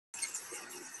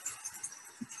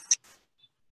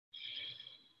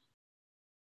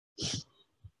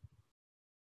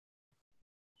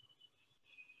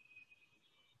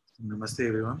Namaste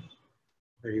everyone.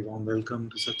 Very warm welcome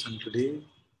to Satsang today.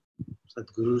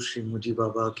 Sadhguru Shri Muji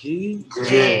Baba ki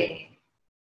Jai.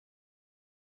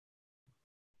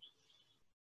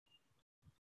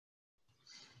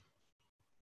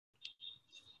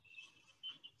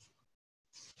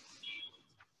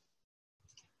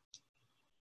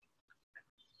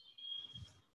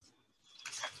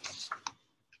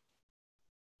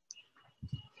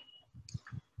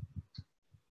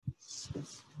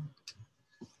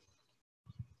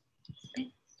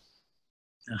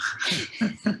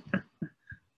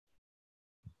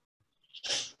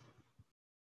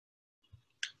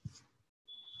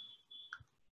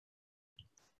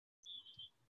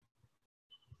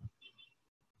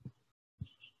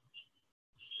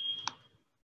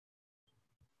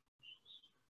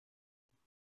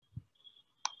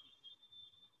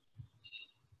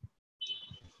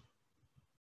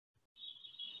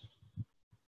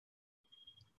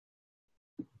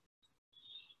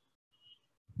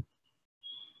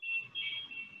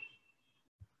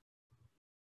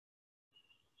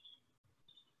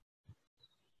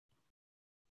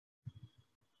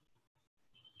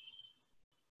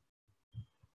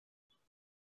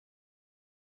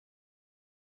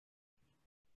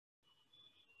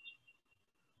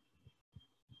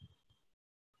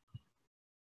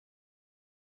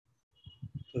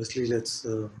 Firstly, let's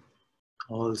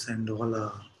all send all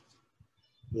our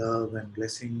love and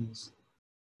blessings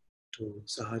to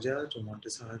Sahaja, to Monte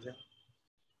Sahaja.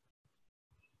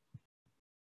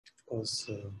 Of course,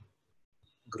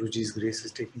 Guruji's grace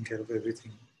is taking care of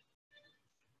everything.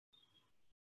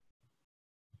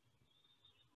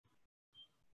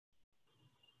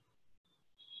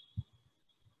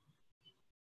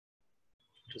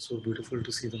 It was so beautiful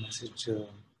to see the message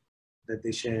that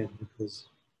they shared, because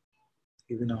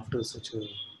even after such a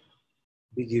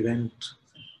big event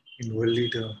in worldly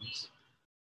terms,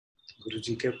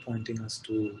 Guruji kept pointing us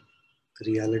to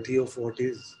the reality of what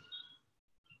is,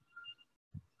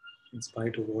 in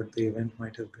spite of what the event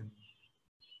might have been,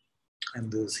 and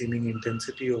the seeming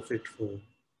intensity of it for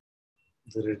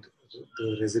the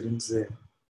residents there.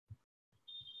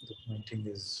 The pointing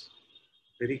is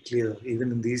very clear,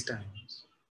 even in these times,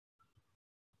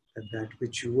 that that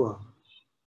which you are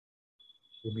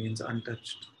remains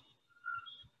untouched.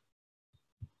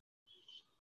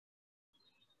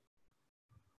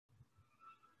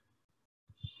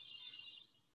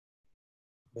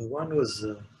 Bhagavan was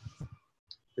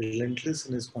relentless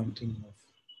in his pointing of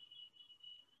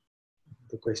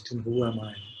the question, who am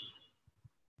I?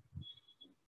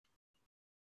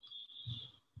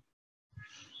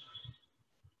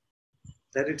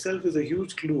 That itself is a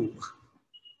huge clue.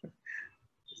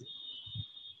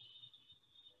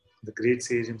 The great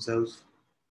sage himself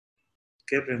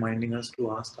kept reminding us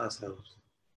to ask ourselves,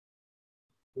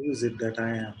 who is it that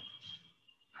I am?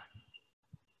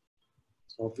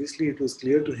 So obviously it was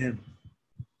clear to him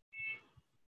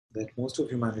that most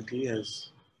of humanity has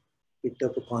picked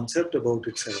up a concept about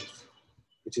itself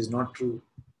which is not true.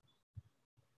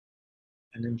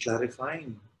 And in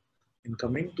clarifying, in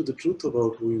coming to the truth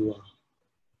about who you are,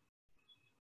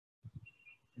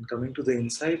 in coming to the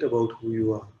insight about who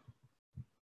you are,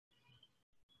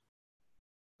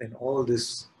 then all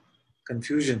this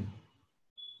confusion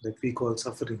that we call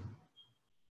suffering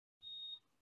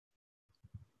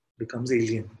becomes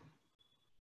alien.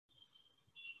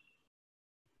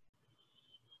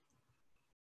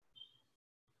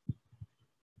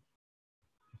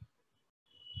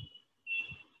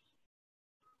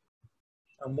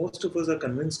 Most of us are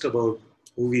convinced about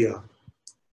who we are,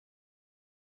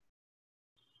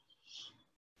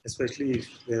 especially if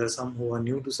there are some who are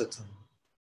new to Satsang.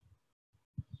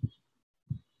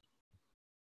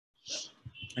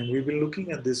 And we've been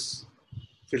looking at this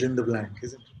fill in the blank,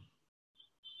 isn't it?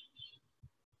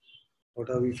 What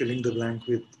are we filling the blank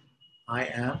with? I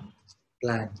am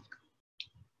blank.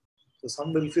 So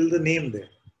some will fill the name there.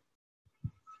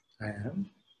 I am,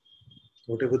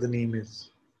 whatever the name is.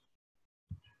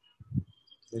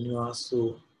 Then you ask,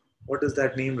 so what does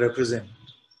that name represent?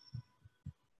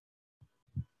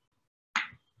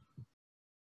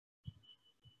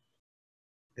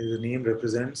 The name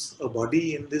represents a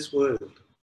body in this world.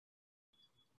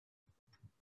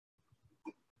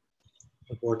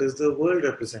 But what does the world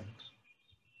represent?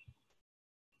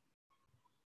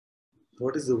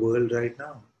 What is the world right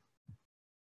now?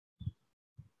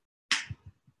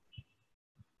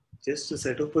 Just a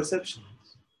set of perceptions,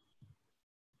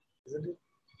 isn't it?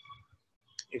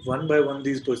 If one by one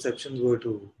these perceptions were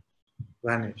to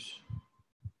vanish,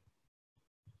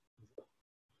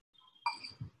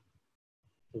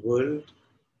 the world,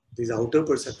 these outer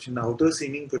perceptions, outer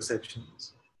seeming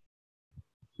perceptions,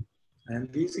 And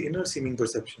these inner seeming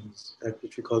perceptions, that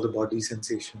which we call the body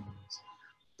sensations,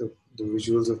 the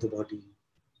visuals of the body,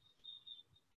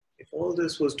 if all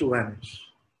this was to vanish,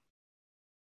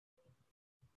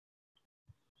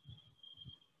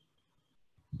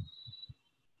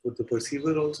 would the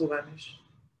perceiver also vanish?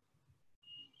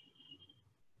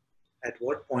 At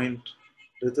what point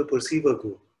does the perceiver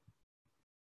go?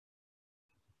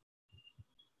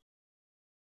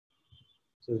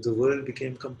 So if the world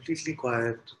became completely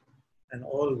quiet and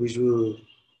all visual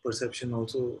perception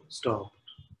also stopped,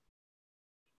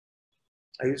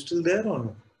 are you still there or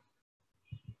no?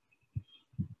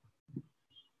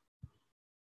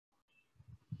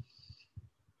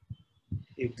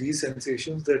 If these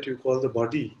sensations that you call the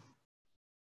body,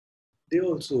 they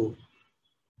also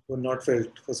were not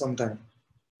felt for some time,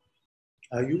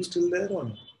 are you still there or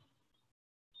no?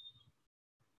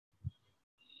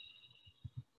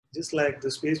 Just like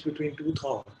the space between two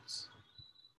thoughts,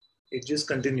 it just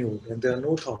continued and there are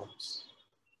no thoughts,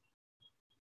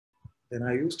 then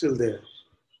are you still there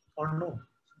or no?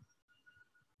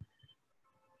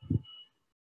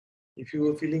 If you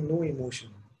were feeling no emotion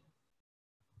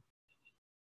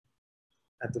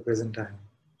at the present time,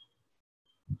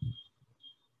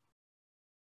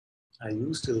 are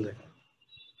you still there?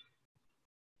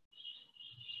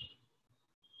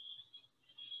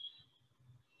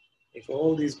 If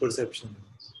all these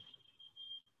perceptions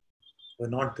were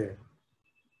not there,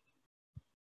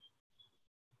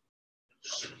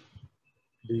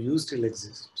 do you still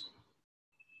exist?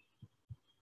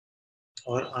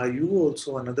 Or are you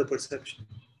also another perception?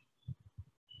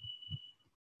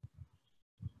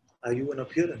 Are you an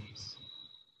appearance?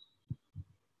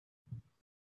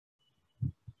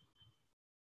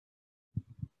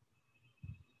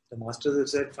 The masters have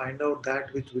said, find out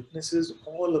that which witnesses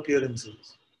all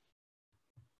appearances.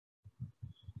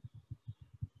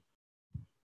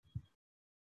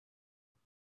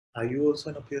 Are you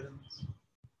also an appearance?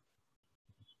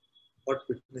 What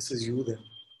witnesses you then?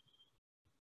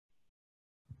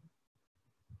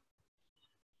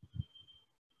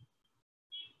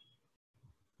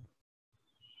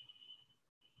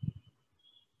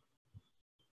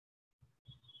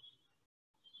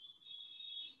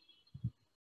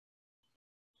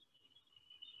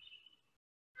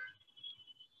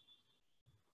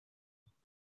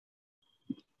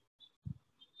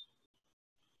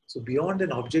 So beyond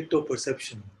an object of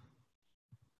perception,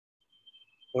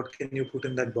 what can you put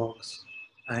in that box?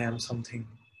 I am something.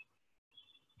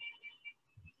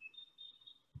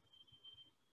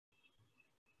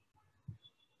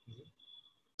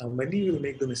 Now many will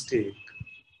make the mistake.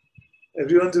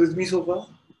 Everyone's with me so far?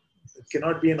 It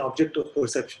cannot be an object of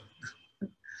perception.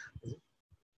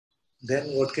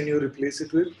 Then what can you replace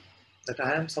it with? That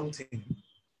I am something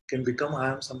can become I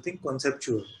am something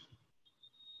conceptual.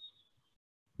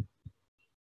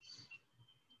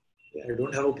 I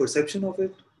don't have a perception of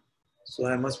it, so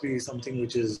I must be something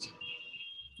which is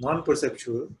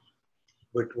non-perceptual.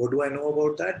 But what do I know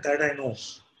about that? That I know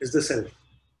is the self.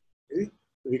 See?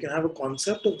 We can have a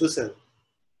concept of the self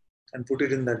and put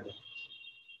it in that box.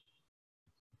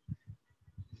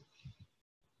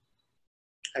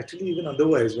 Actually, even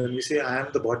otherwise, when we say I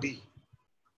am the body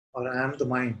or I am the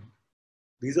mind,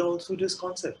 these are also just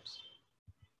concepts.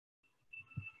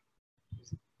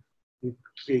 We've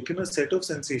taken a set of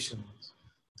sensations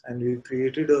and we've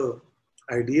created a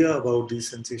idea about these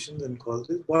sensations and called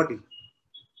it body.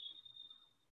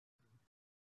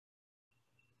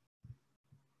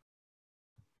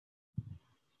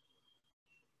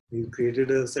 We've created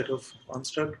a set of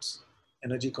constructs,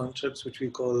 energy constructs, which we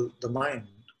call the mind.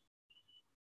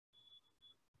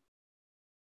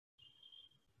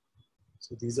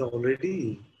 So these are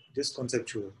already just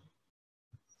conceptual.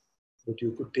 But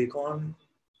you could take on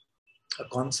a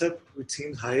concept which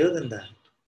seems higher than that,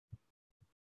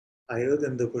 higher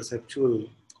than the perceptual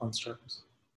constructs,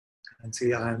 and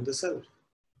say, I am the self.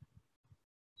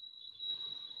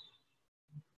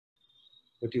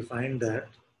 But you find that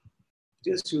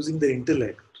just using the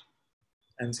intellect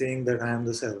and saying that I am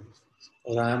the self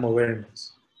or I am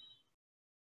awareness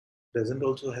doesn't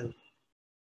also help.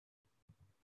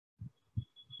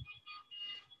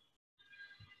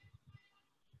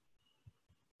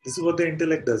 This is what the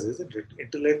intellect does, isn't it?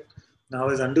 Intellect now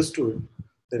has understood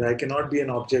that I cannot be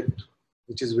an object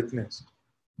which is witnessed.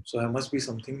 So I must be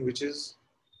something which is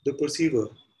the perceiver.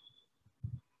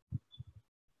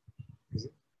 Is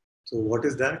it? So what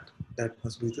is that? That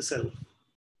must be the self.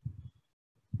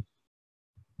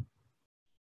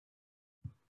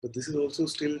 But this is also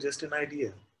still just an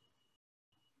idea.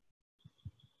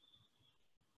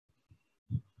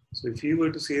 So if you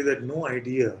were to say that no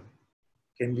idea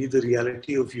can be the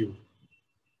reality of you,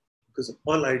 Because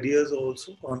all ideas are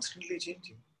also constantly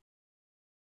changing.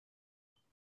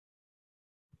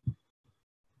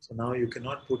 So now you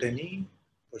cannot put any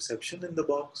perception in the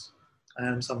box, I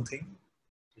am something.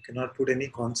 You cannot put any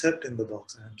concept in the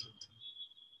box, I am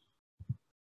something.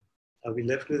 Are we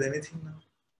left with anything now?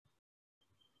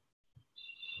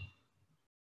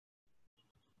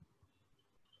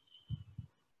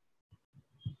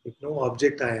 If no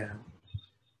object I am,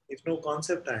 if no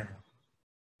concept I am.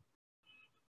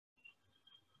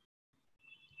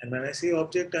 And when I say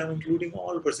object, I'm including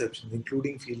all perceptions,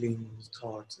 including feelings,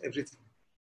 thoughts, everything.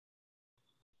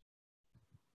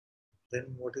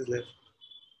 Then what is left?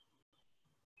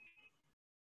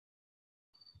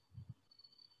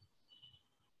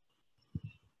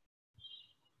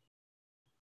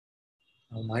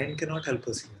 Our mind cannot help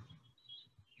us here.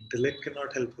 Intellect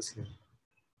cannot help us here.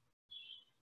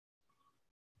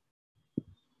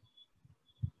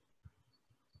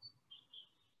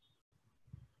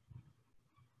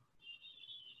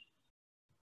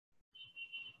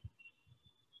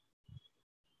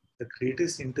 The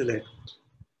greatest intellect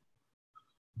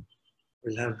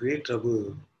will have great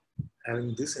trouble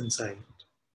having this insight.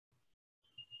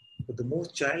 But the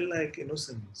most childlike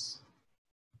innocence,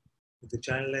 with the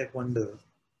childlike wonder,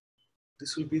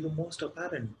 this will be the most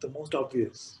apparent, the most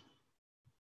obvious.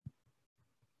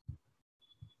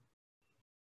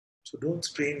 So don't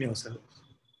strain yourself.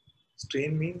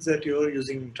 Strain means that you're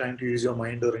trying to use your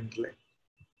mind or intellect.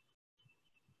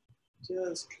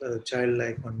 Just a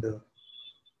childlike wonder.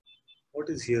 What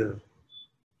is here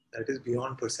that is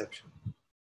beyond perception?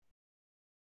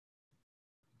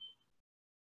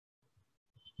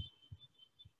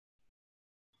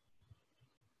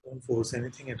 Don't force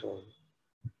anything at all.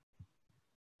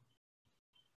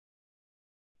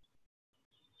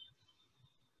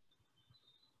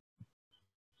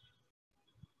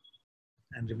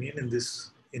 And remain in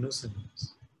this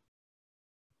innocence.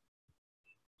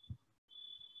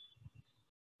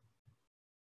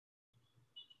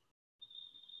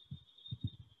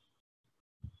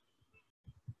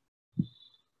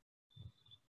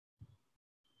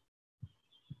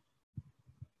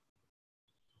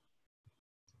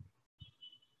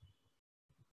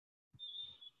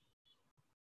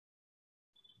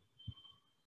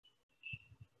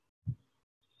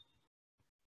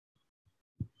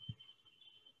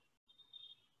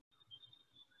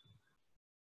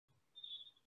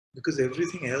 Because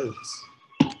everything else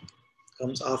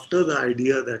comes after the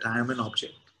idea that I am an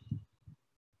object.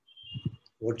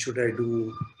 What should I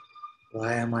do?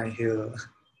 Why am I here?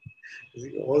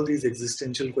 All these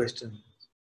existential questions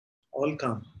all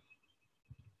come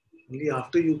only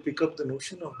after you pick up the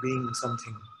notion of being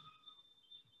something,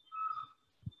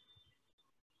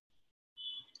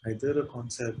 either a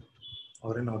concept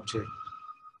or an object.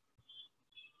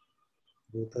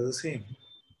 Both are the same,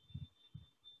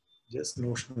 just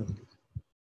notionally.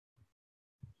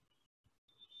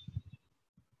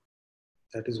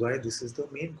 That is why this is the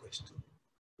main question.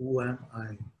 Who am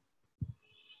I?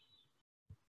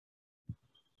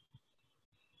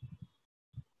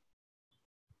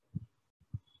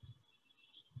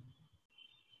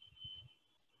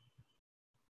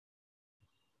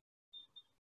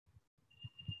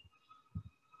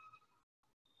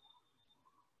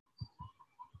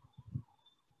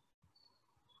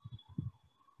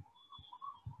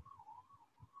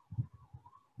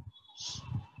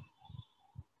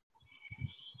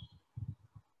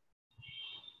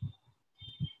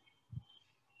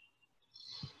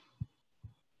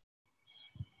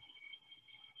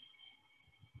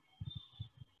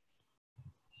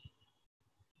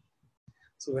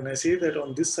 So when I say that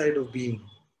on this side of being,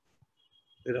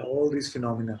 there are all these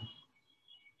phenomena.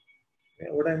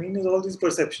 What I mean is all these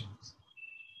perceptions.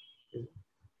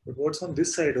 But what's on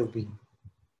this side of being?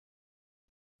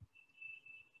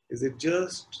 Is it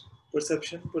just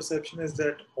perception? Perception is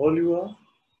that all you are?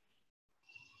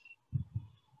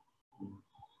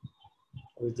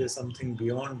 Or is there something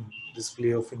beyond this play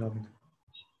of phenomena?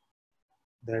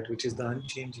 That which is the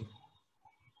unchanging.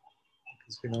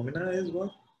 Because phenomena is what?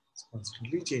 It's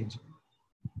constantly changing.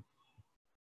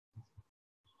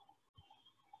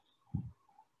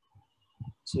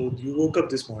 So you woke up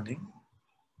this morning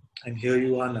and here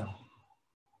you are now.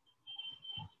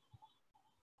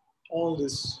 All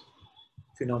this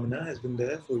phenomena has been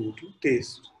there for you to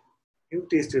taste. You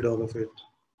tasted all of it.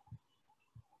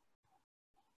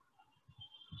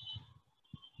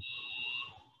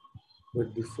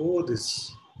 But before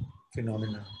this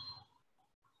phenomena,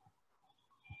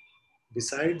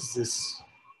 besides this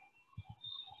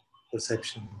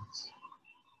perceptions,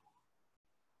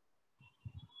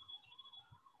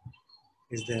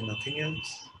 is there nothing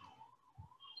else?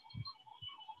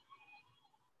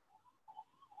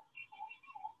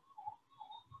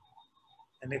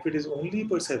 And if it is only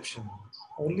perception,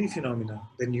 only phenomena,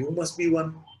 then you must be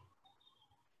one.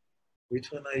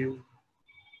 Which one are you?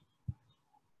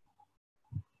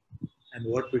 And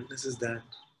what witnesses that?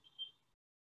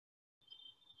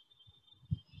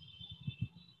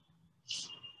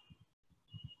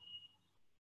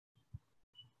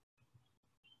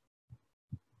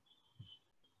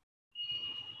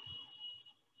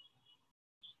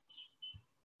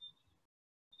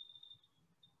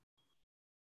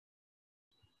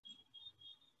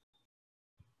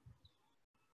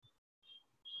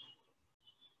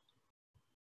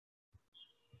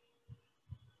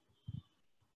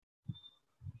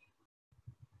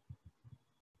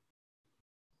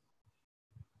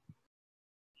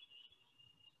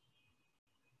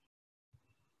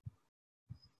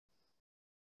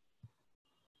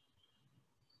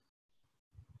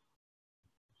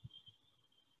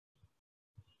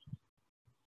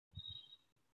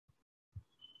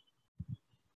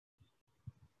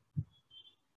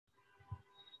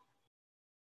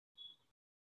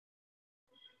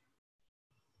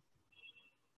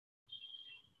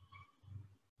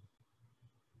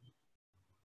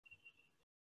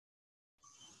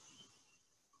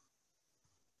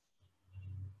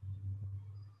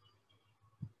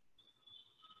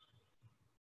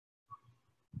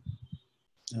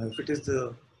 Now, if it is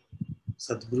the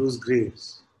Sadguru's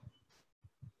grace,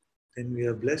 then we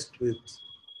are blessed with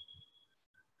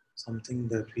something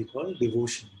that we call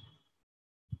devotion.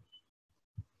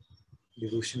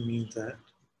 Devotion means that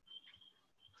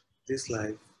this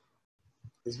life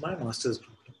is my master's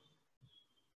problem.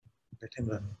 Let him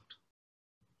run it.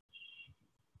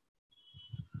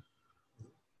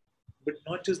 But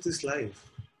not just this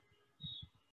life.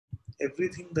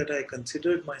 Everything that I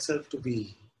considered myself to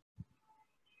be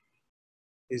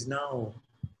is now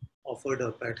offered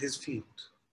up at his feet.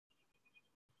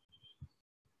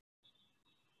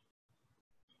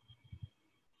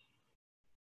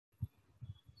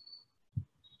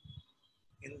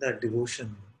 In that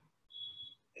devotion,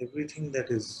 everything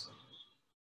that is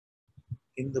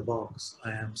in the box,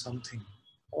 I am something,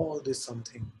 all this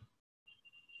something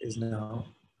is now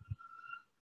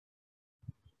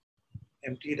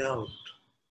emptied out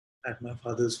at my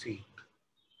Father's feet.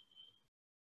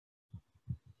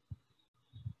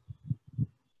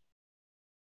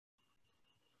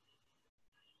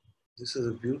 This is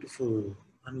a beautiful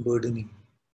unburdening.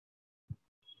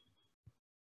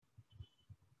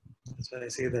 That's why I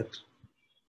say that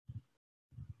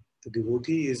the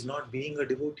devotee is not being a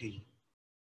devotee.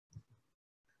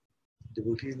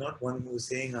 Devotee is not one who is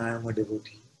saying, I am a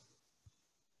devotee.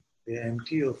 They are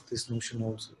empty of this notion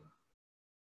also.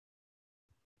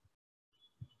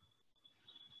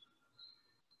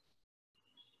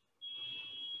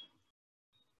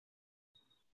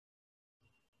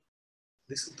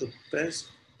 This is the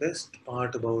best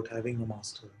part about having a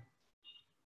master.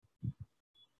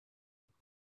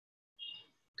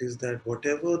 It is that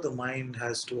whatever the mind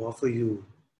has to offer you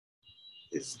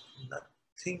is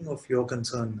nothing of your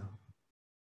concern now.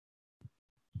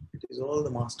 It is all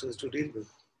the masters to deal with.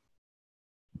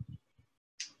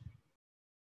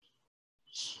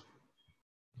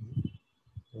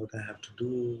 What I have to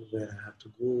do, where I have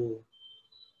to go,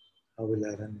 how will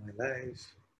I run my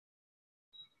life.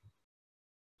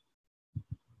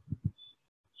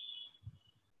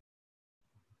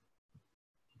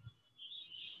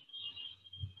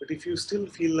 But if you still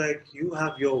feel like you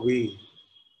have your way,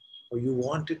 or you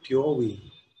want it your way,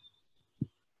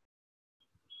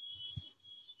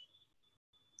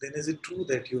 then is it true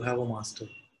that you have a master?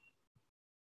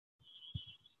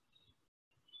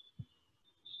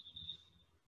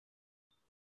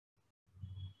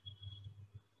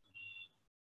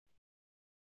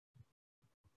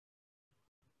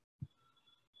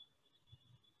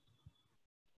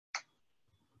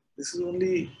 This is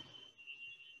only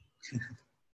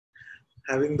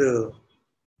having the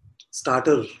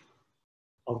starter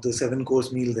of the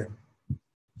 7-course meal then.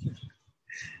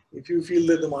 If you feel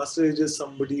that the master is just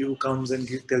somebody who comes and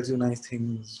tells you nice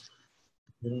things,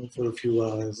 for a few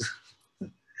hours,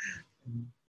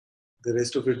 the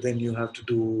rest of it then you have to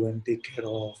do and take care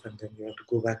of, and then you have to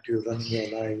go back to your running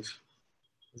your life.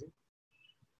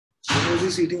 You're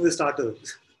just eating the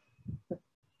starters.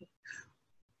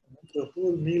 The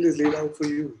whole meal is laid out for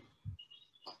you.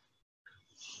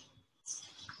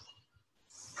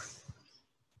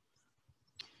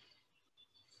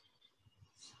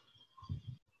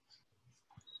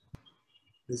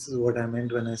 This is what I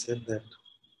meant when I said that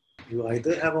you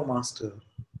either have a master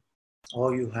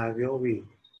or you have your way.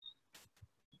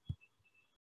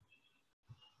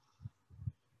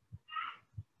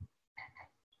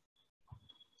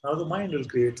 Now the mind will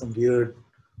create some weird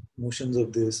notions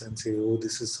of this and say, oh,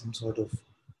 this is some sort of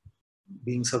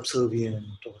being subservient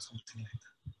or something like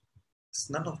that. It's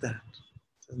none of that.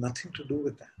 It has nothing to do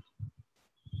with that.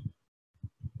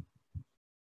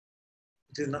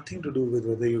 It has nothing to do with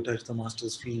whether you touch the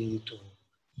master's feet or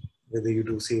whether you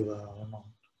do seva or not.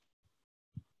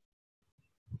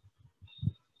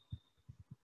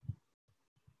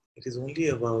 It is only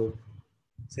about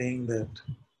saying that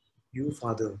you,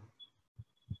 Father,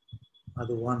 are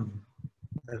the one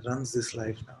that runs this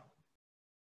life now.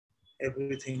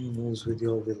 Everything moves with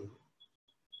your will.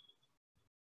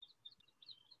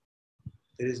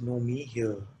 There is no me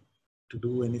here to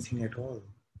do anything at all.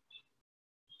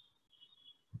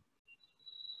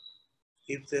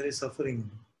 If there is suffering,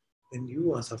 then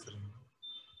you are suffering.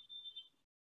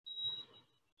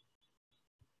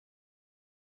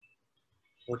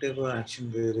 Whatever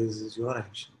action there is your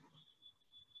action.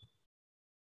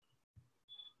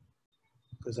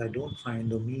 Because I don't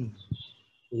find a me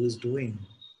who is doing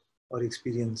or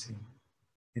experiencing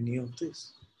any of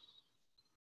this.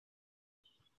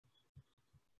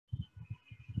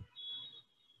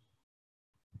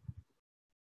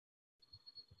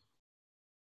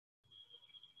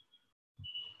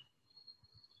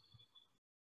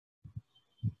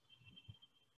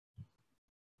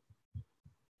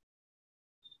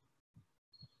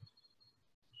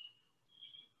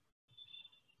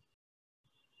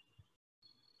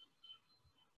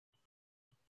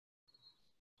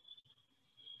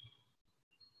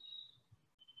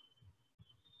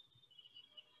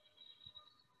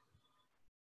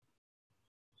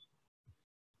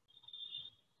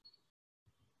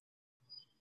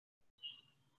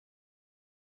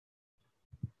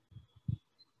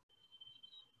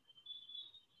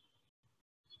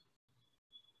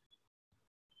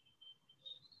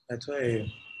 That's why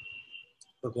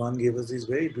Bhagwan gave us these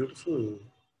very beautiful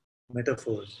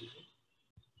metaphors.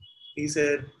 He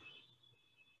said,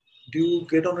 do you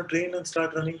get on a train and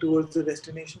start running towards the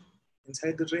destination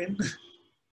inside the train?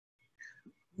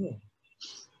 No.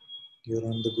 You're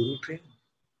on the Guru train.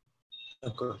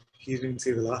 Of course, he didn't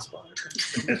say the last part.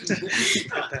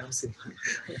 That I'm saying.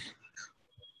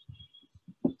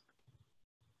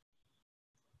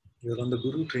 You're on the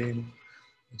Guru train,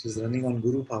 which is running on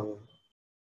Guru power.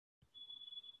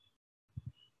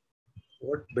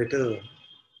 What better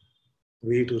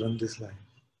way to run this life?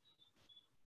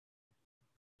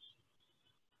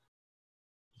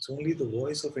 It's only the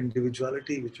voice of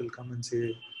individuality which will come and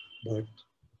say, but,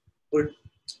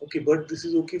 okay, but this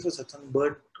is okay for Satsang,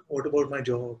 but what about my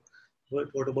job? But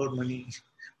what about money?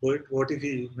 But what if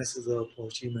he messes up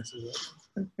or she messes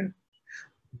up?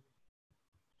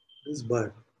 This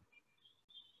but.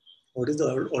 What is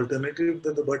the alternative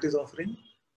that the but is offering?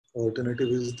 Alternative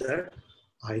is that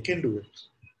I can do it.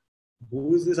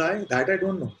 Who is this I? That I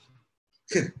don't know.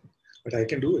 But I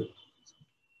can do it.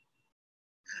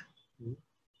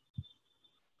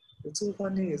 It's so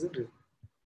funny, isn't it?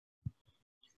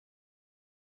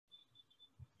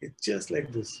 It's just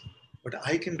like this. But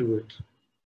I can do it.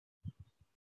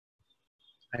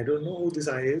 I don't know who this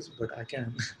I is, but I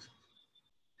can.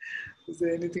 Is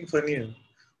there anything funnier?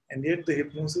 And yet the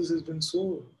hypnosis has been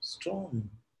so strong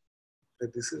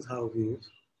that this is how we've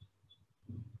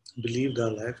believed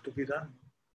our life to be run.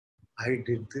 I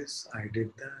did this, I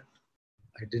did that.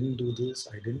 I didn't do this,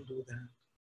 I didn't do that.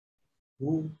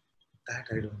 Who? That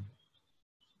I don't know.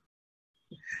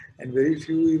 And very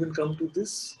few even come to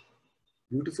this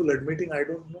beautiful admitting, I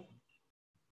don't know.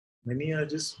 Many are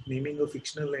just naming a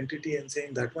fictional entity and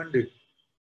saying that one did.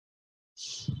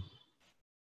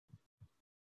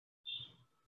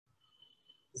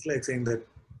 It's like saying that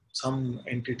some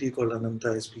entity called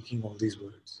Ananta is speaking all these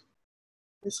words.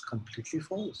 It's completely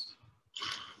false.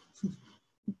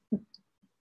 There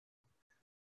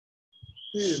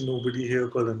is nobody here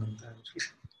called Ananta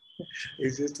actually.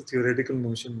 It's just a theoretical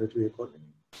notion that we are calling.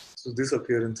 So this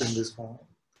appearance in this form,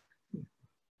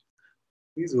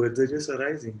 these words are just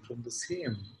arising from the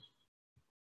same.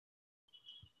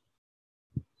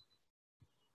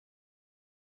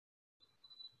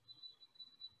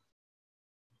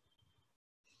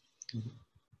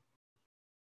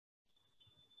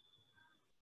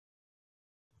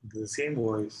 The same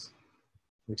voice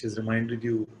which has reminded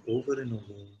you over and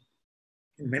over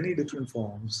in many different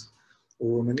forms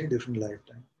over many different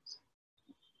lifetimes.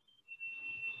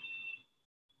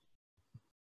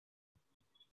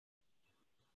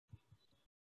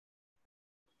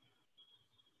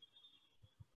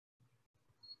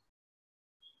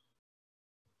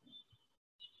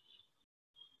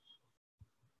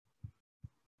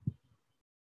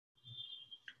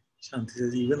 Shanti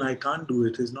says, even I can't do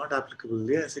it is not applicable.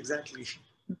 Yes, exactly.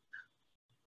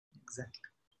 Exactly.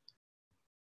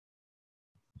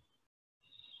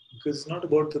 Because it's not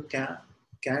about the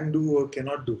can do or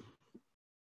cannot do.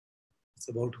 It's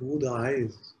about who the I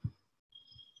is.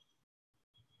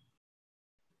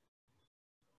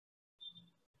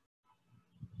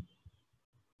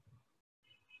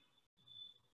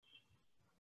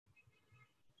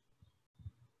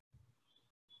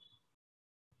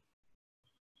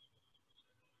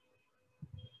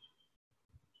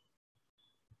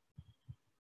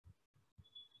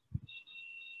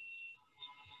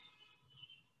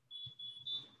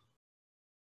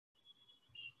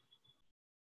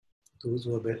 Those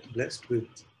who are blessed with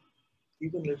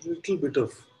even a little bit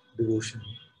of devotion,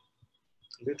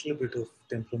 a little bit of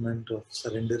temperament of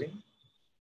surrendering,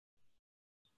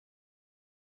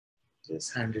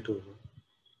 just hand it over.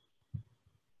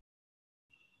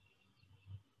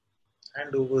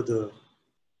 Hand over the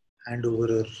hand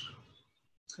overer.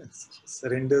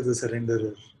 Surrender the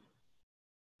surrenderer.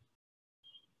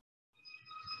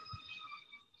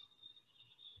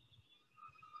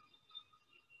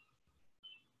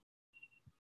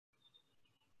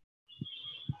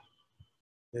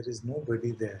 There is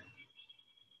nobody there.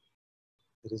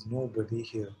 There is nobody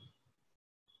here.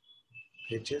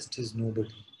 There just is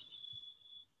nobody.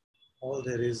 All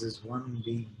there is one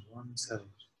being, one self.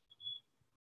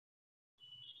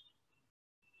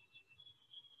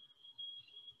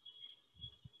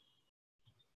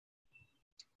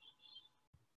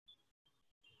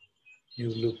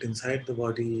 You've looked inside the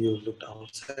body, you've looked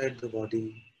outside the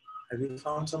body. Have you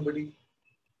found somebody?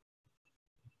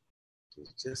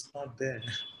 It's just not there.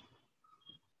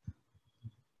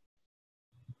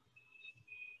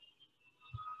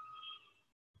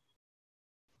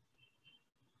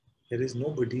 There is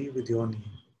nobody with your name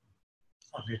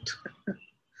on it.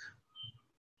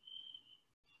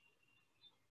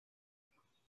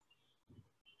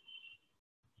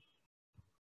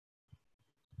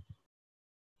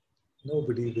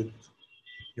 Nobody with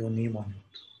your name on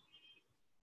it.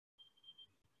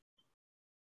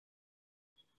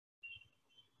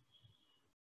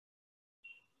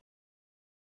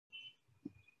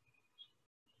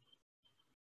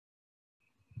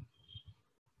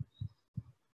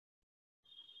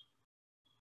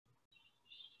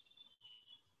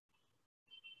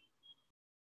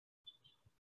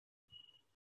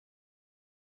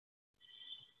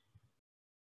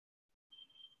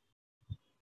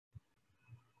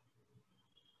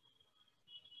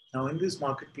 Now, in this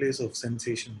marketplace of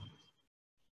sensation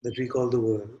that we call the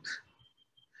world,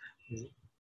 it's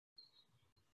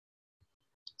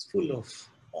full of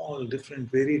all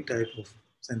different, varied type of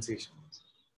sensations.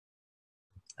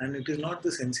 And it is not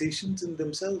the sensations in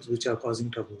themselves which are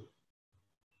causing trouble.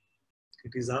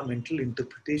 It is our mental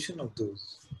interpretation of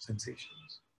those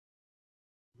sensations.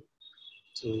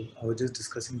 So I was just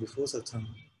discussing before Satsang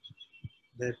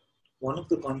that one of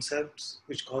the concepts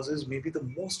which causes maybe the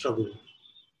most trouble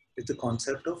is the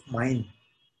concept of mind.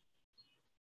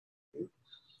 A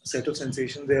set of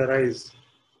sensations, they arise,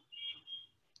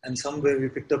 and somewhere we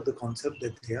picked up the concept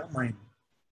that they are mine.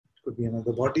 It could be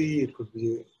another body, it could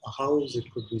be a house, it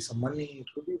could be some money, it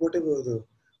could be whatever the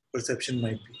perception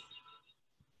might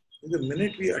be. The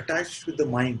minute we attach with the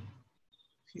mind,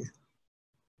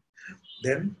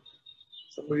 then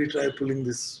somebody try pulling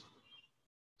this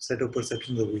set of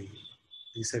perceptions away,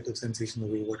 the set of sensations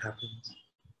away, what happens?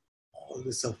 All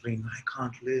this suffering, I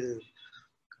can't live,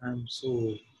 I'm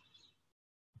so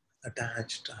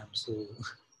attached, I'm so...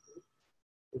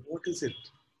 But what is it?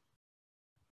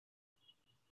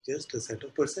 Just a set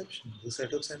of perceptions, a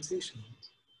set of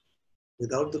sensations.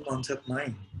 Without the concept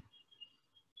mind,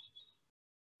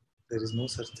 there is no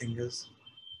such thing as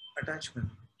attachment.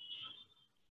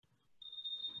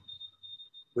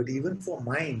 But even for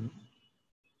mind,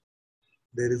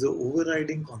 there is an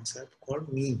overriding concept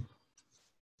called me.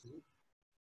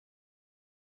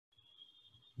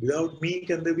 Without me,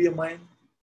 can there be a mind?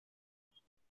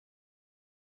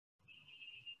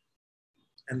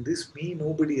 And this me,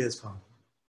 nobody has found.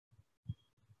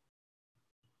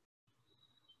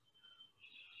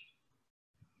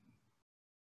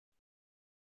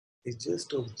 It's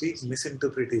just a big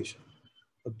misinterpretation,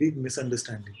 a big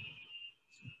misunderstanding.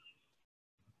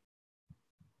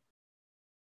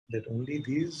 That only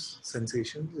these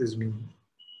sensations is me,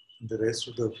 and the rest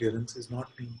of the appearance is not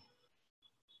me.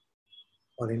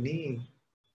 Or any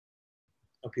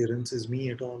appearance is me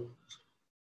at all.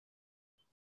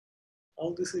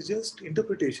 All this is just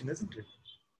interpretation, isn't it?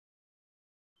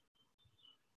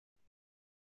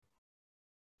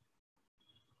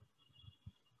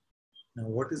 Now,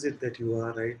 what is it that you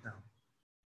are right now?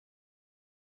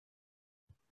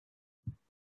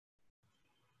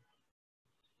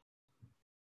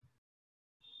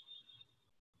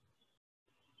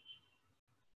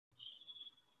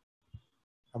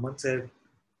 Aman said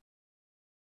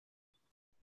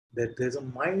that there's a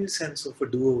mild sense of a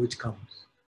doer which comes.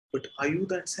 But are you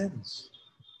that sense?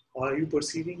 Or are you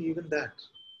perceiving even that?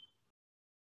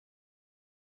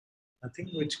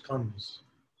 Nothing which comes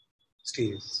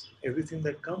stays. Everything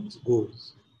that comes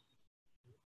goes.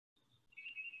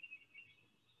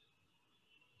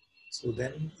 So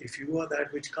then, if you are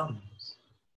that which comes,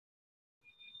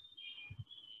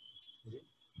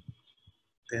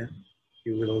 then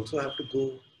you will also have to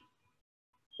go,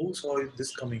 who saw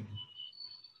this coming?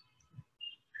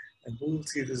 And who will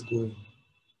see this going?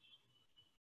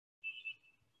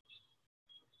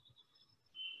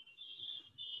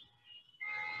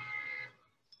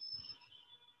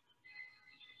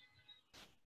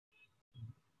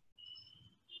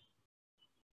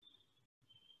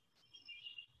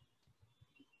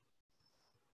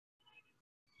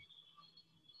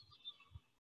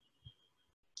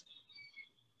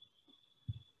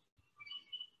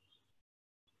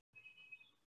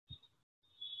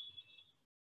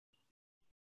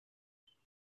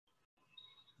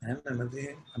 And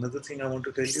another thing I want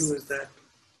to tell you is that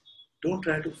don't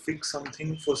try to fix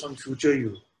something for some future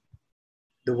you,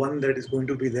 the one that is going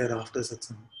to be there after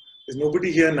satsang. There's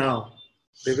nobody here now.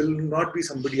 There will not be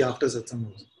somebody after satsang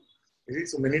also. You see?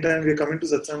 So many times we are coming to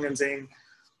satsang and saying,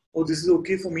 oh, this is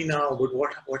okay for me now, but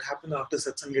what happened after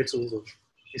satsang gets over?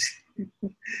 You see?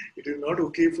 It is not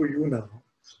okay for you now.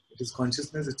 It is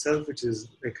consciousness itself which is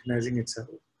recognizing itself.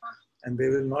 And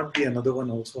there will not be another one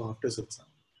also after satsang.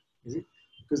 You see?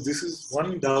 Because this is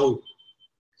one doubt.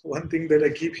 One thing that I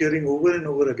keep hearing over and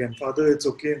over again, Father, it's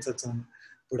okay in satsang,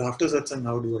 but after satsang,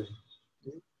 how do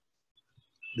I?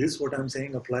 This, what I'm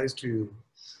saying, applies to you,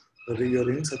 whether you're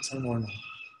in satsang or not.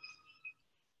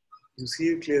 You see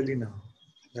it clearly now.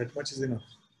 That much is enough.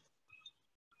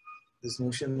 This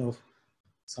notion of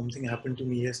something happened to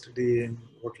me yesterday and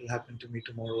what will happen to me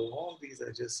tomorrow, all these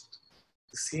are just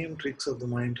the same tricks of the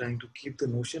mind trying to keep the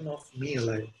notion of me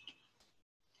alive.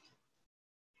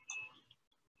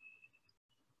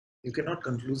 You cannot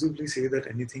conclusively say that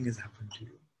anything has happened to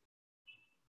you.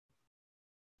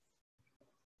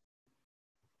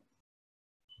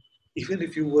 Even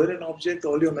if you were an object,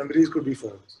 all your memories could be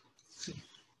false.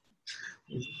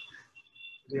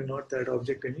 You're not that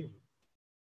object anymore.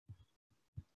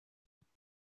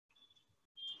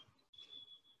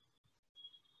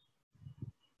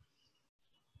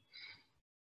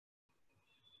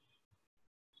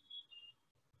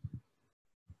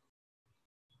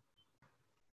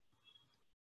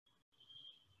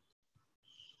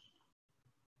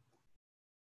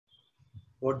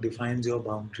 What defines your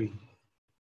boundary?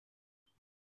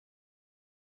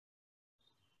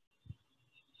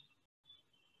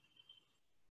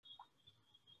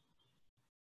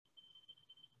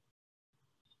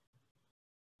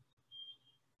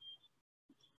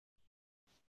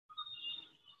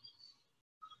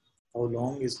 How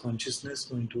long is consciousness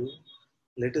going to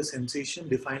let a sensation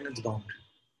define its boundary?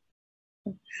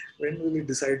 When will it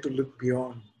decide to look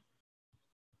beyond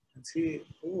and say,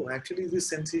 oh, actually, this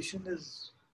sensation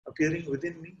is appearing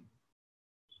within me?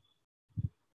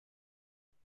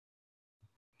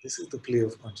 This is the play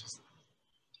of consciousness.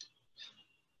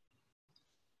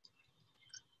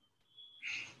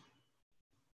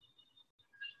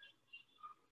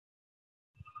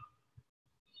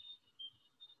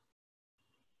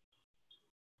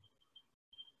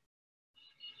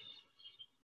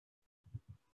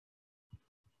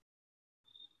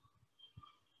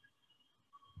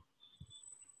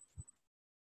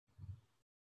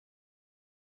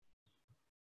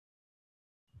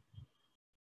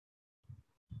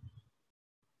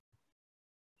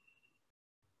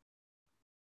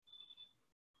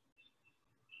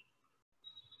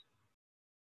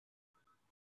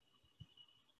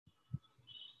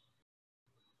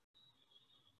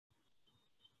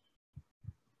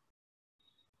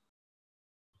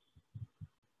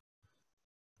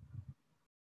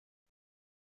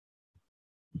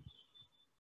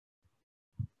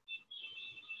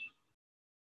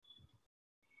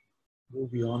 Go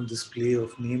beyond this play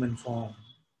of name and form,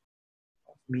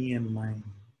 of me and mine,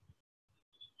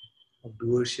 of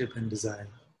doership and desire.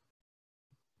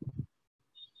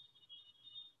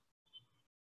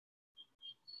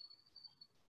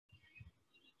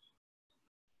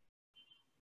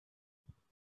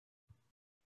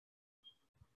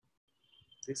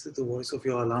 This is the voice of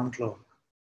your alarm clock.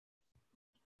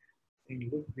 And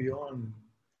look beyond.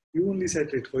 You only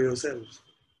set it for yourself.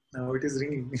 Now it is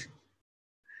ringing.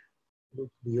 Look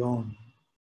beyond.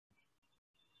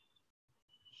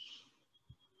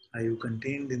 Are you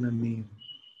contained in a name?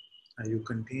 Are you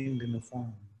contained in a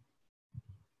form?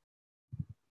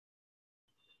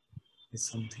 is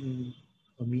something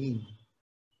for me,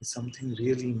 is something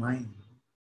really mine.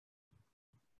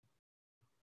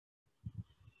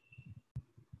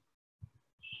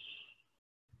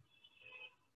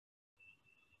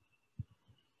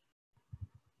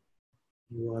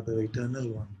 You are the eternal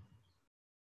one,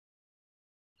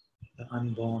 the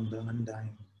unborn, the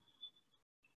undying.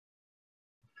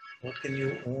 What can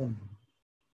you own?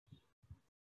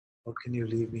 What can you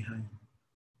leave behind?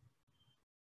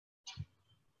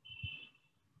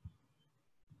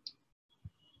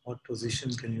 What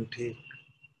position can you take?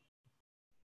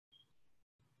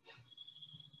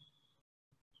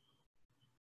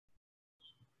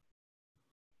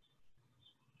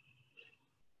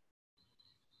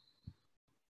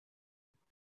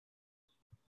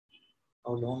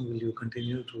 How long will you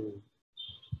continue to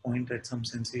point at some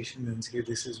sensation and say,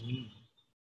 this is me?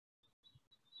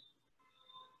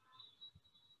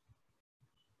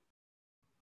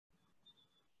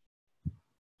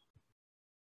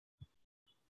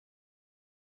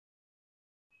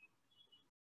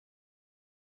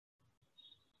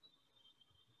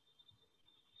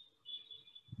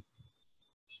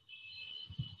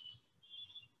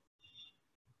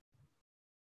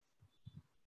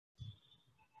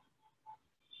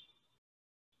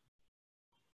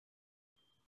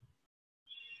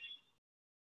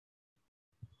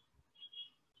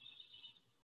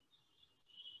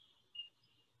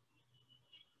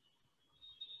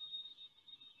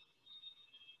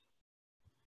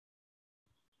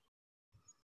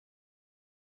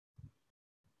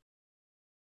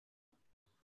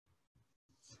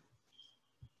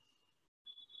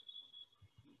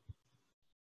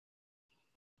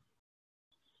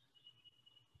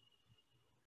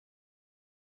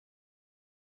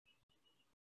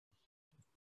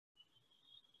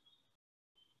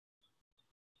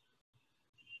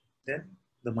 Then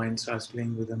the mind starts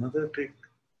playing with another trick.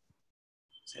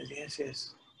 Says, yes,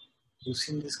 yes, you've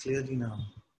seen this clearly now.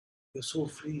 You're so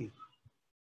free.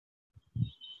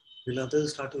 Will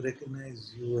others start to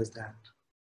recognize you as that?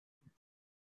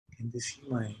 Can they see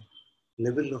my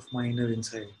level of my inner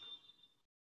insight?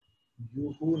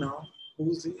 You who now?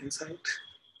 Who's the insight?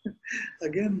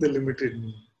 Again, the limited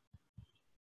me.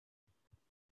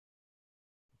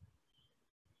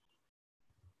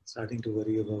 Starting to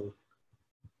worry about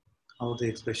how the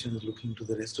expression is looking to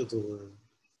the rest of the world.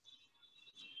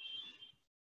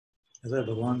 As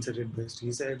Bhagavan said it best,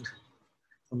 he said,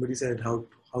 somebody said how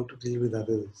to deal with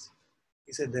others.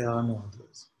 He said there are no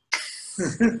others.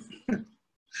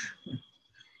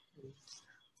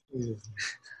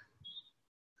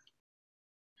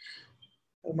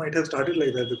 I might have started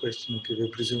like that, the question, okay, we're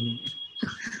presuming.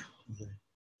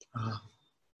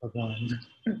 Bhagavan,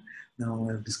 now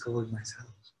I've discovered myself.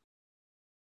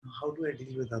 How do I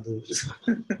deal with others?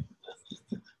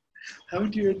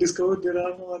 Haven't you yet discovered there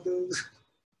are no others?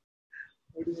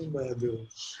 What do you mean by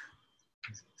others?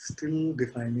 Still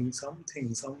defining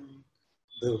something,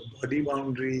 the body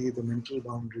boundary, the mental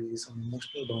boundary, some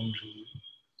emotional boundary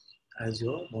as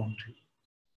your boundary.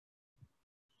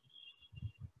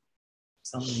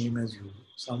 Some name as you,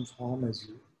 some form as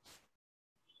you,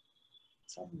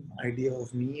 some idea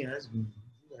of me as me.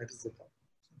 That is the problem.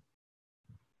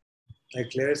 Like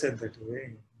Claire said that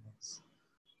way. Yes.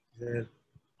 That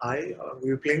we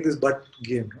were playing this but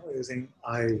game. No? You're saying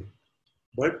I,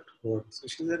 but what? So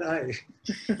she said I.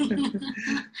 So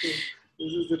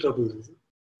this is the trouble. Is it?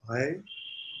 I,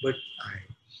 but I.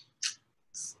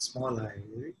 Small I,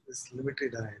 right? This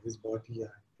limited I, this body I,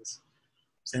 this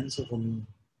sense of a me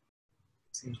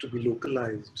seems to be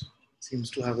localized, seems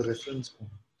to have a reference point.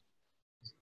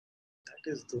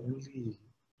 That is the only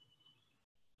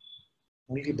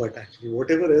but actually.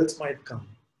 Whatever else might come.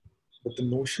 But the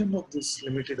notion of this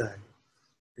limited I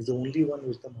is the only one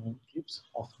which the mind keeps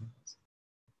offering us.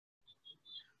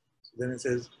 So then it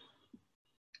says,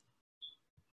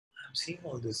 I'm seeing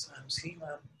all this, I'm seeing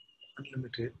I'm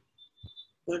unlimited,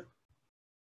 but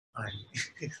I.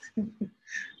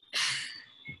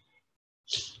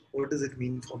 What does it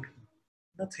mean for me?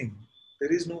 Nothing.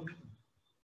 There is no me.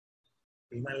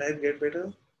 Will my life get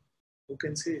better? Who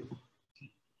can say?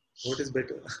 What is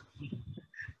better?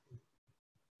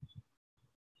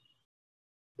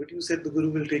 But you said the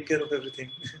Guru will take care of everything.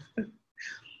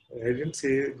 I didn't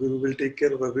say Guru will take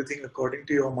care of everything according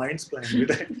to your mind's plan,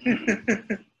 did I?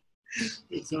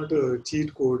 It's not a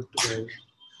cheat code to have.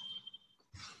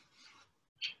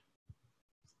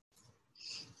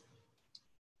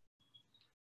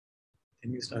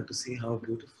 Then you start to see how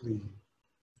beautifully,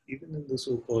 even in the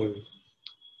so-called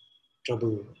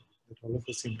trouble that all of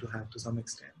us seem to have to some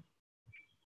extent,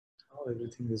 how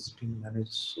everything is being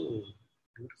managed so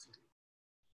beautifully.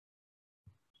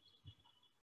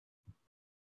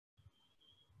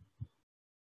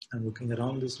 I'm looking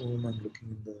around this room, I'm looking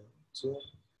in the Zoom,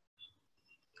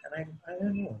 and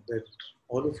I know that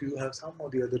all of you have some or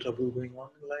the other trouble going on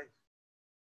in life.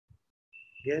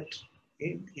 Yet,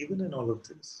 even in all of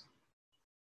this,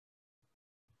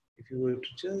 if you were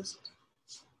to just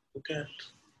look at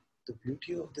the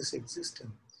beauty of this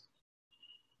existence,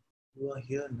 you are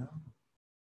here now.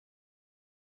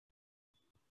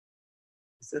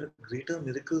 Is there a greater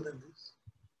miracle than this?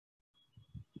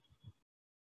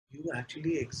 You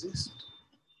actually exist.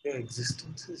 Your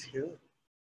existence is here.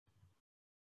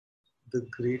 The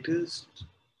greatest,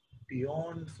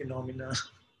 beyond phenomena,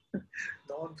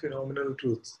 non-phenomenal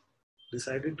truth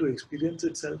decided to experience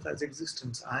itself as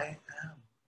existence. I am.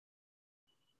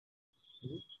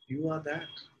 You are that.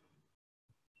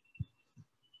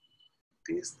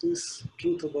 Taste this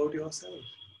truth about yourself.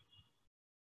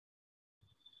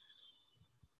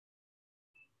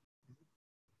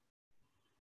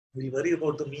 We'll worry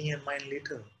about the me and mine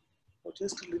later, for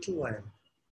just a little while.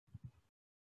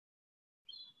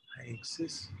 I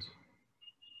exist.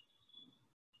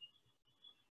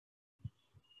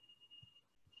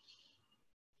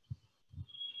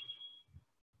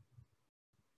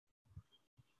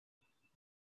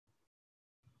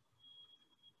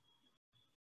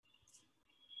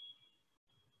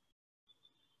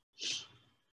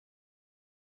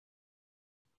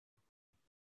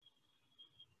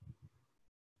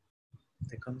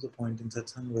 There comes a point in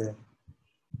Satsang where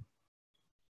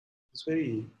this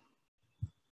very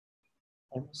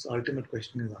almost ultimate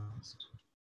question is asked.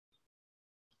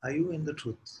 Are you in the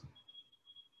truth?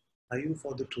 Are you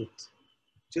for the truth?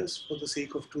 Just for the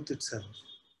sake of truth itself?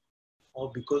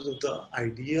 Or because of the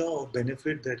idea or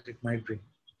benefit that it might bring?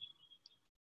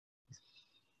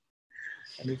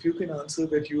 And if you can answer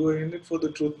that you are in it for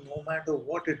the truth no matter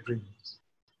what it brings,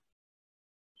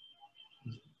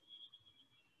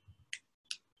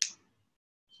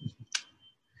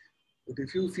 but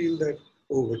if you feel that,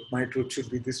 oh, but my truth should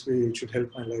be this way, it should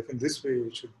help my life in this way,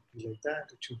 it should be like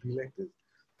that, it should be like this,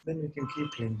 then we can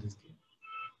keep playing this game.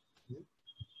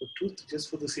 But truth just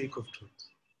for the sake of truth,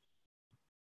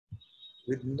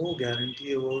 with no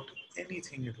guarantee about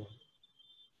anything at all.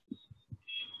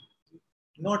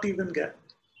 Not even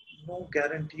no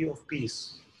guarantee of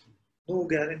peace, no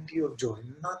guarantee of joy,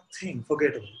 nothing,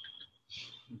 forget about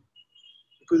it.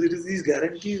 Because it is these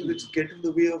guarantees which get in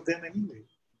the way of them anyway.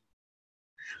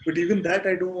 But even that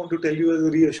I don't want to tell you as a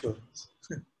reassurance.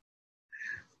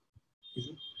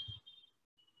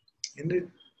 In it,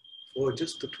 for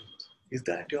just the truth. Is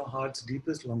that your heart's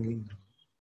deepest longing now?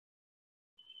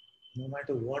 No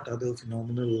matter what other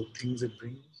phenomenal things it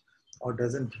brings or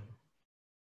doesn't bring.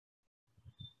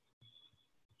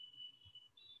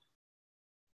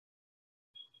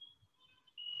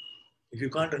 If you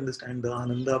can't understand the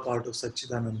Ananda-Part of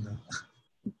Satchidananda,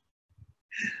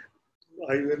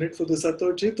 are you in it for the Sat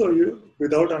or Chit, or you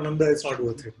without Ananda it's not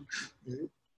worth it?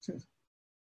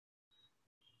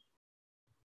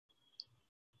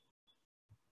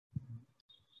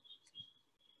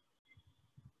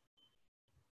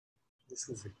 This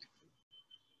is it.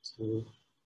 So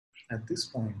at this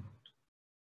point,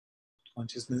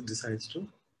 consciousness decides to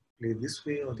play this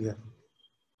way or the other.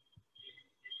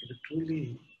 If it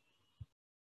truly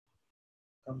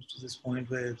comes to this point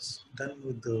where it's done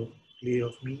with the play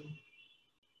of me,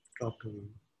 dropped away.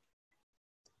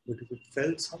 But if it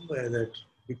felt somewhere that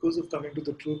because of coming to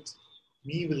the truth,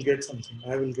 me will get something,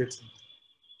 I will get something,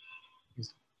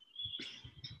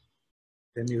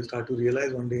 then you start to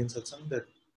realize one day in satsang that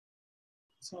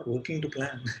it's not working to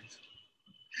plan.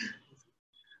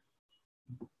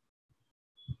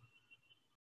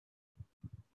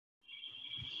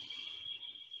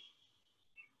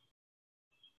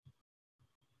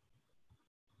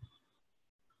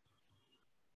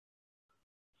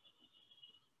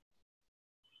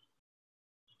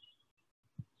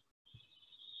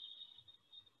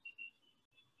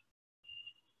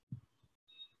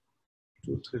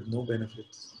 Truth with no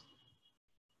benefits.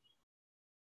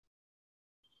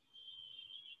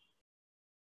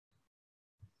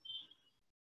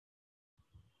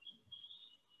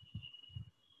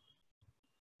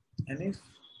 And if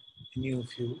any of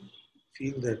you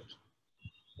feel that,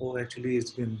 oh, actually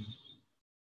it's been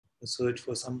a search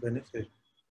for some benefit,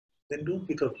 then don't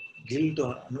pick up guilt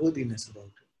or unworthiness about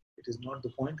it. It is not, the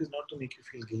point is not to make you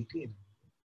feel guilty anymore.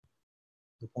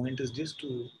 The point is just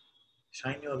to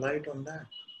shine your light on that,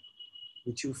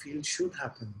 which you feel should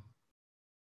happen.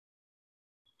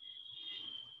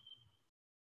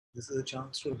 This is a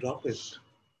chance to drop it,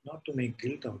 not to make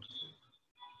guilt out of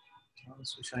it.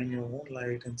 Chance to shine your own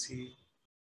light and see,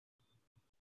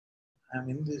 I'm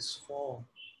in this for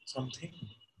something.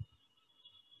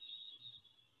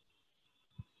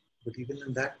 But even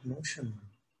in that notion,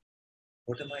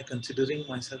 what am I considering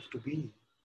myself to be?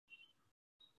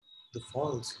 The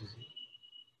false, you see.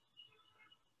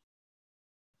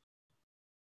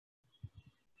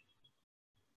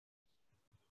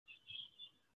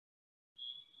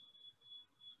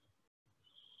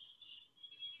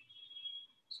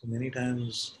 So many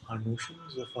times our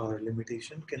notions of our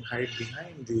limitation can hide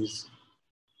behind these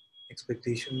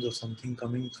expectations of something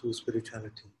coming through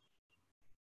spirituality.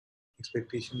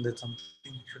 Expectation that something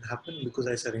should happen because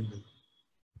I surrender.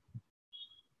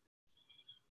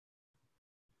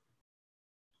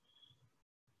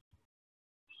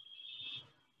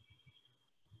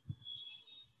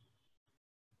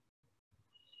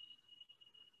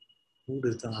 Who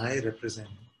does the I represent?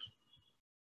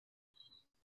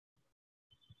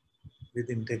 With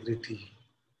integrity,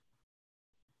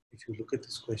 if you look at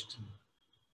this question,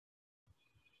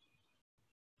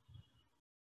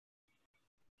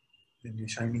 then you're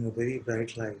shining a very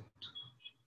bright light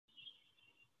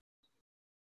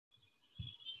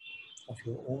of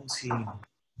your own seeing,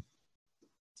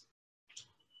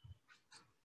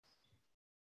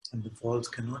 and the false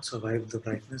cannot survive the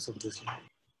brightness of this light.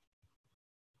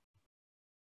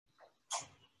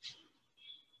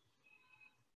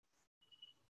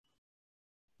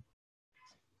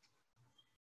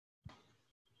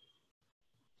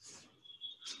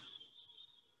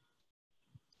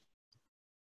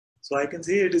 So I can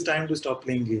say it is time to stop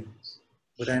playing games.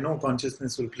 But I know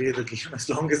consciousness will play the game as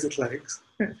long as it likes.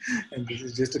 And this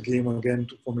is just a game again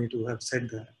for me to have said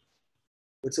that.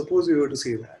 But suppose we were to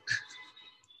say that.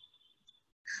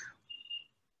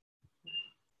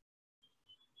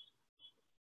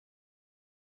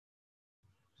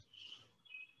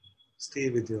 Stay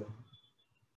with your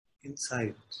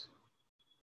insight.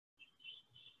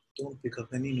 Don't pick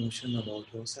up any notion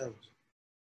about yourself.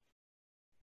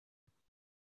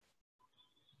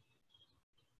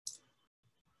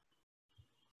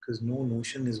 Because no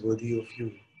notion is worthy of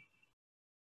you.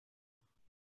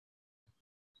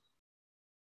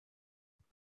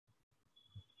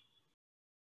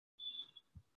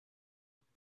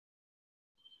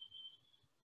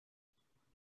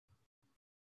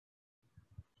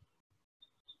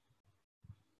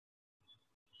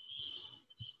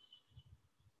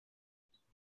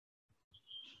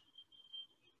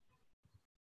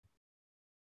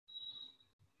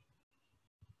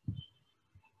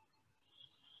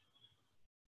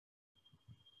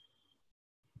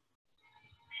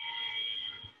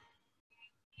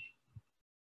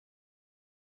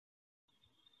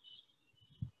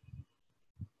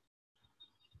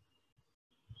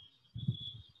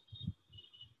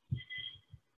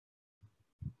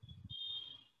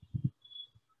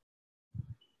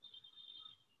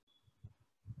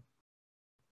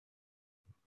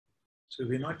 So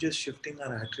we're not just shifting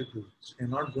our attributes. We're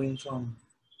not going from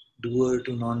doer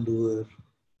to non-doer,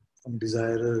 from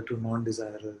desirer to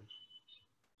non-desirer.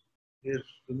 We're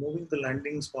removing the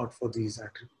landing spot for these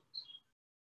attributes.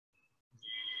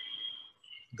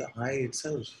 The I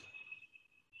itself,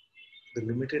 the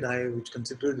limited I which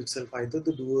considers itself either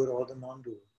the doer or the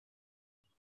non-doer,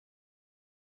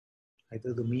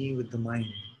 either the me with the mind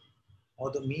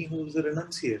or the me who is the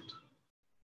renunciate.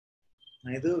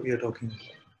 Neither we are talking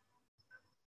about.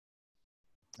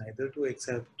 Neither to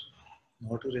accept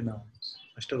nor to renounce.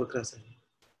 Ashtavakra said.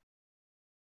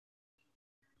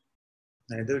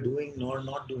 Neither doing nor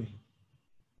not doing.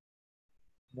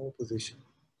 No position.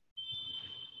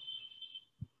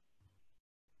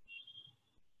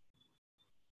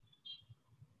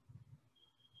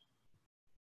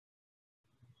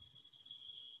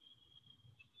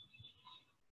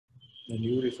 When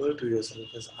you refer to yourself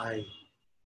as I,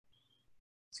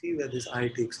 see where this I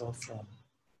takes off from.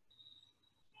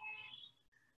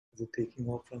 Is it taking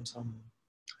off from some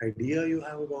idea you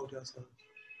have about yourself?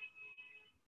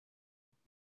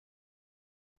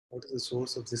 What is the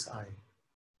source of this I?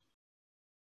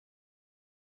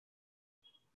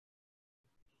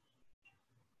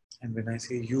 And when I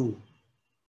say you,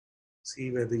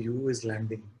 see where the you is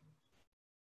landing.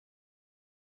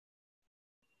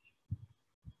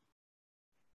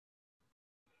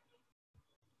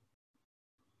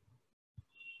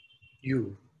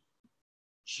 You.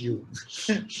 You.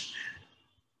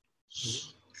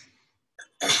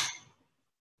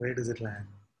 Where does it land?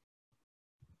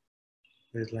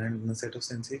 Does it land in a set of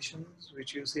sensations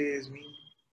which you say is me?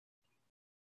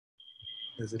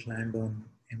 Does it land on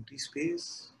empty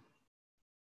space?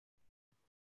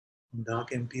 In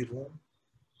dark empty room?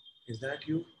 Is that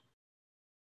you?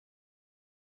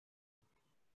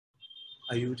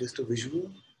 Are you just a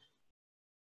visual?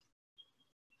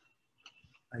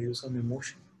 Are you some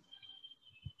emotion?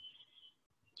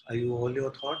 Are you all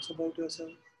your thoughts about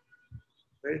yourself?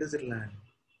 Where does it land?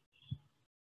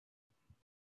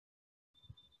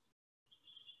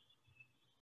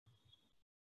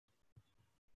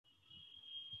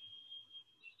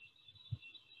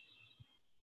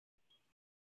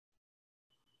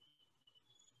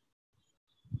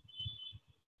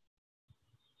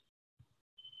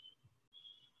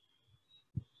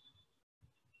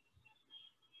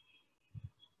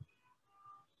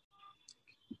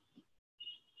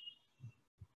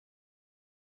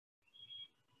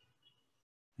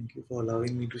 Thank you for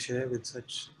allowing me to share with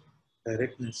such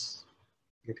directness,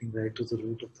 getting right to the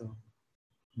root of the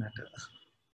matter.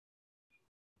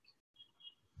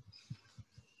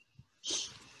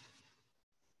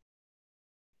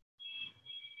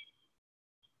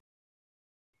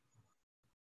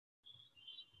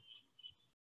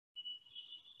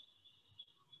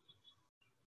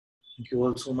 Thank you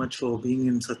all so much for being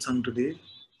in Satsang today.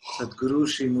 Sadhguru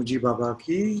Shri Muji Baba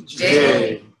ki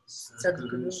Jai.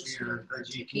 Sadhguru Shri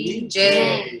Ananta-Ji ki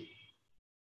Jai.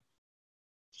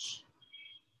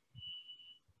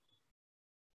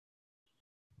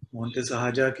 Monte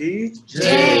Sahaja ki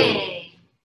Jai.